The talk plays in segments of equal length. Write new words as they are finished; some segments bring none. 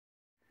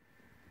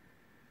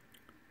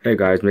Hey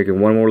guys,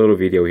 making one more little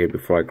video here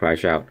before I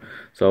crash out.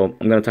 So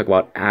I'm going to talk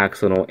about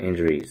axonal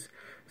injuries.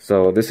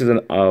 So this is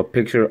a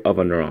picture of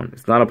a neuron.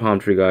 It's not a palm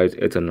tree, guys.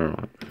 It's a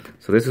neuron.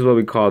 So this is what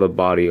we call the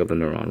body of the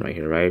neuron right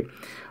here, right?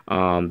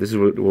 This is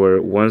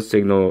where one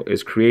signal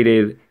is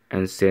created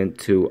and sent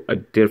to a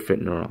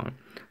different neuron.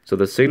 So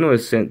the signal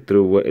is sent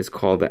through what is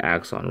called the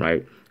axon,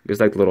 right? It's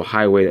like the little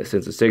highway that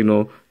sends a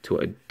signal to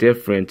a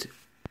different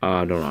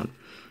neuron.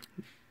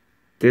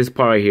 This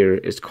part right here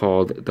is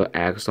called the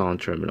axon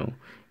terminal.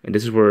 And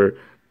this is where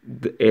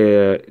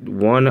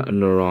one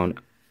neuron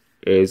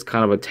is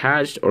kind of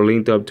attached or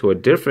linked up to a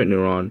different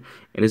neuron,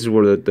 and this is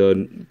where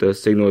the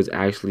signal is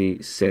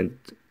actually sent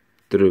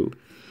through.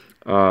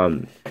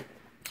 So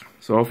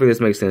hopefully this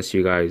makes sense to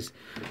you guys.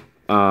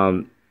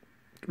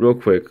 Real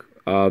quick,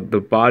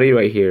 the body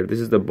right here, this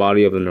is the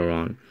body of the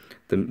neuron.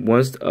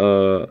 Once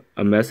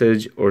a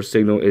message or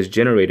signal is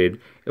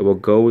generated, it will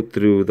go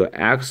through the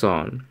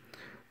axon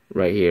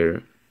right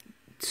here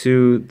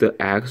to the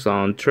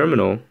axon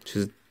terminal, which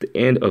is the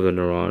end of the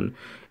neuron,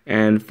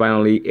 and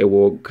finally it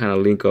will kind of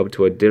link up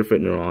to a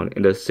different neuron,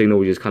 and the signal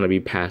will just kind of be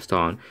passed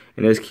on,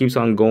 and this keeps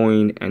on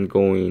going and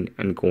going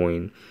and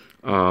going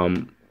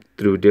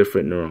through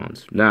different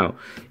neurons. Now,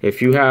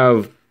 if you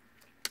have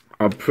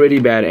a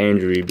pretty bad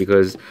injury,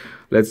 because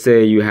let's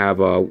say you have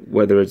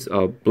whether it's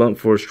a blunt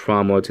force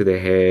trauma to the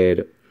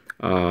head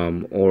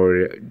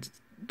or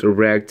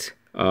direct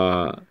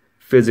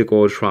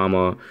physical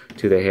trauma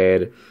to the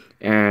head.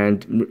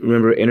 And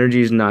remember,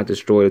 energy is not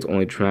destroyed, it's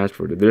only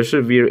transferred. There's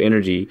severe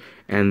energy,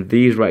 and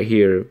these right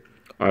here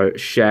are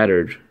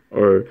shattered,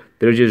 or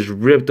they're just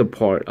ripped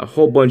apart. A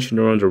whole bunch of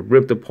neurons are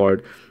ripped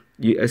apart.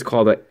 It's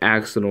called an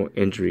axonal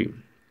injury.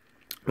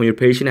 When your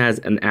patient has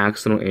an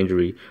axonal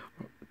injury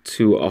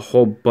to a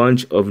whole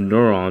bunch of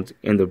neurons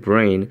in the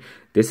brain,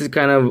 this is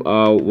kind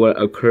of what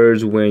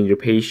occurs when your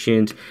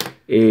patient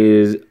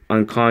is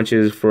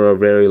unconscious for a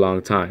very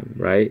long time,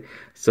 right?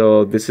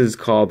 So this is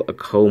called a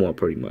coma,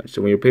 pretty much.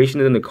 So when your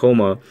patient is in a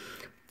coma,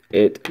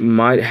 it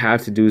might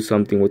have to do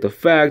something with the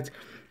fact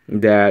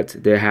that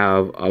they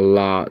have a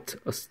lot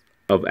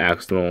of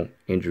axonal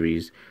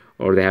injuries,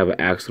 or they have an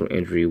axonal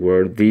injury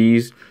where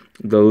the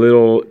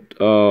little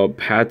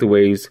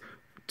pathways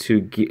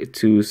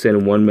to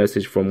send one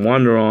message from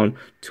one neuron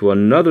to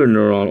another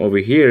neuron over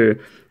here,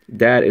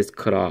 that is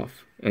cut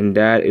off, and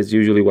that is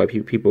usually why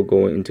people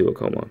go into a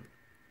coma.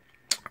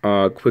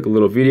 Quick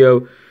little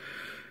video.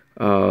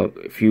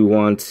 If you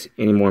want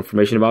any more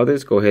information about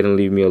this, go ahead and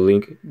leave me a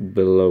link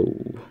below.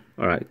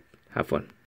 All right, have fun.